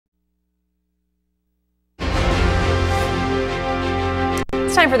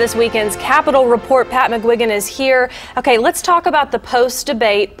time for this weekend's Capitol Report. Pat McGuigan is here. Okay, let's talk about the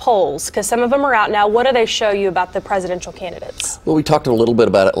post-debate polls, because some of them are out now. What do they show you about the presidential candidates? Well, we talked a little bit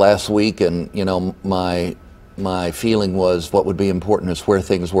about it last week, and my feeling was what would be important is where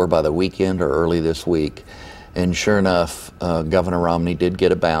things were by the weekend or early this week. And sure enough, Governor Romney did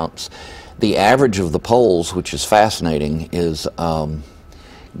get a bounce. The average of the polls, which is fascinating, is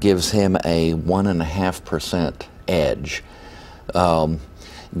gives him a 1.5% edge.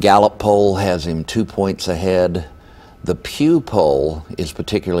 Gallup poll has him 2 points ahead. The Pew poll is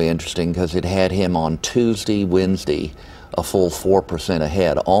particularly interesting because it had him on Tuesday, Wednesday, a full 4%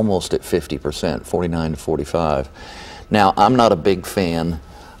 ahead, almost at 50%, 49 to 45. Now, I'm not a big fan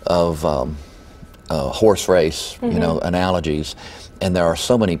of horse race, analogies, and there are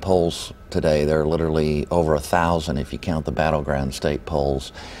so many polls today. There are literally over 1,000 if you count the battleground state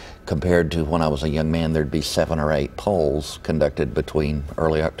polls. Compared to when I was a young man, there'd be 7 or 8 polls conducted between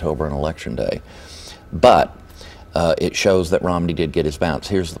early October and Election Day. But it shows that Romney did get his bounce.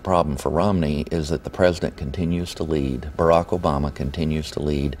 Here's the problem for Romney is that the president continues to lead. Barack Obama continues to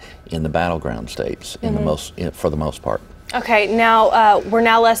lead in the battleground states for the most part. Okay, now we're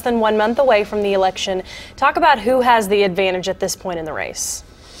now less than 1 month away from the election. Talk about who has the advantage at this point in the race.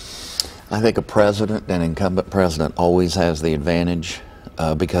 I think an incumbent president always has the advantage.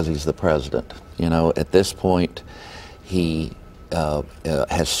 Because he's the president. At this point, he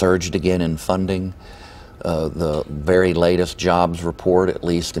has surged again in funding. The very latest jobs report, at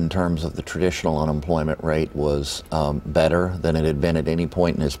least in terms of the traditional unemployment rate, was better than it had been at any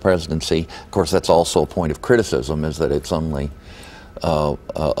point in his presidency. Of course, that's also a point of criticism, is that it's only a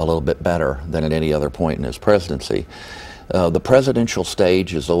little bit better than at any other point in his presidency. The presidential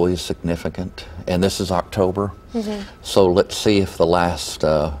stage is always significant, and this is October, so let's see if the last,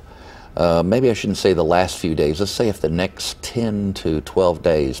 maybe I shouldn't say the last few days, let's say if the next 10 to 12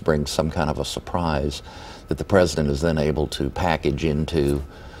 days brings some kind of a surprise that the president is then able to package into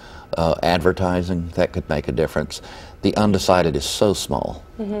advertising. That could make a difference. The undecided is so small,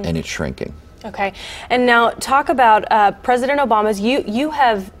 and it's shrinking. Okay, and now talk about President Obama's. You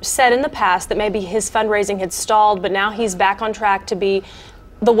have said in the past that maybe his fundraising had stalled, but now he's back on track to be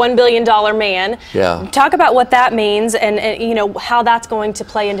the $1 billion man. Yeah. Talk about what that means and how that's going to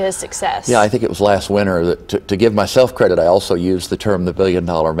play into his success. Yeah, I think it was last winter that to give myself credit, I also used the term the $1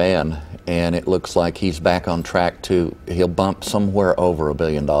 billion man, and it looks like he's back on track he'll bump somewhere over $1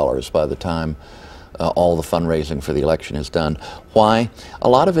 billion by the time all the fundraising for the election is done. Why? A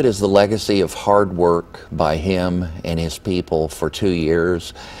lot of it is the legacy of hard work by him and his people for 2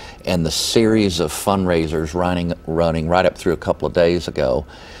 years, and the series of fundraisers running right up through a couple of days ago,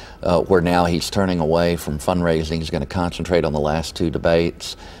 where now he's turning away from fundraising. He's going to concentrate on the last 2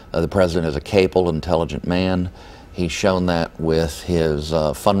 debates. The president is a capable, intelligent man. He's shown that with his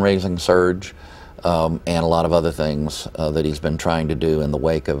fundraising surge and a lot of other things that he's been trying to do in the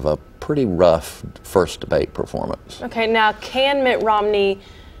wake of a pretty rough first debate performance. Okay, now can Mitt Romney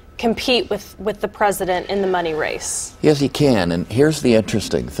compete with the president in the money race? Yes, he can, and here's the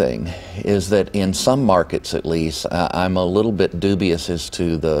interesting thing, is that in some markets at least, I'm a little bit dubious as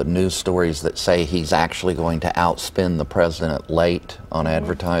to the news stories that say he's actually going to outspend the president late on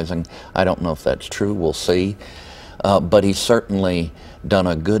advertising. I don't know if that's true, we'll see. But he's certainly done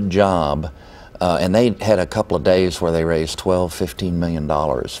a good job. And they had a couple of days where they raised $12–15 million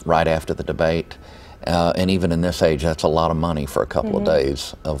right after the debate. And even in this age, that's a lot of money for a couple of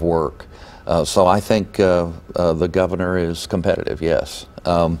days of work. So I think the governor is competitive, yes.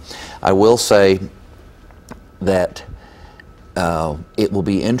 I will say that it will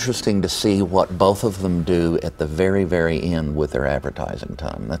be interesting to see what both of them do at the very, very end with their advertising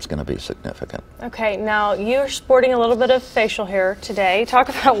time. That's going to be significant. Okay, now you're sporting a little bit of facial hair today. Talk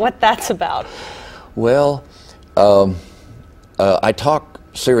about what that's about. Well, I talk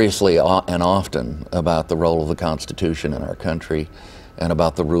seriously and often about the role of the Constitution in our country and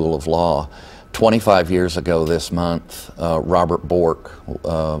about the rule of law. 25 years ago this month, Robert Bork,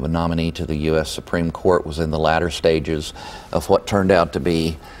 a nominee to the U.S. Supreme Court, was in the latter stages of what turned out to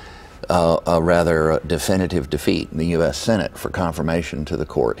be a rather definitive defeat in the U.S. Senate for confirmation to the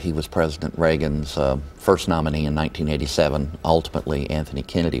court. He was President Reagan's first nominee in 1987. Ultimately, Anthony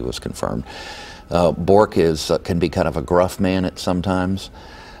Kennedy was confirmed. Bork can be kind of a gruff man at sometimes.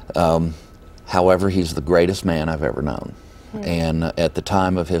 However, he's the greatest man I've ever known. And at the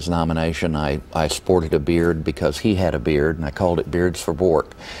time of his nomination, I sported a beard because he had a beard, and I called it Beards for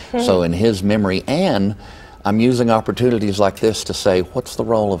Bork. So in his memory, and I'm using opportunities like this to say, what's the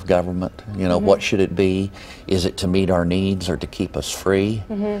role of government? What should it be? Is it to meet our needs or to keep us free?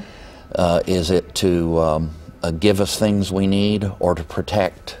 Is it to give us things we need or to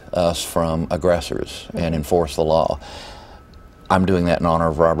protect us from aggressors and enforce the law. I'm doing that in honor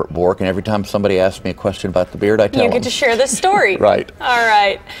of Robert Bork, and every time somebody asks me a question about the beard, I tell them. You get to share this story. Right. All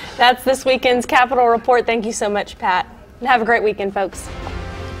right. That's this weekend's Capitol Report. Thank you so much, Pat. And have a great weekend, folks.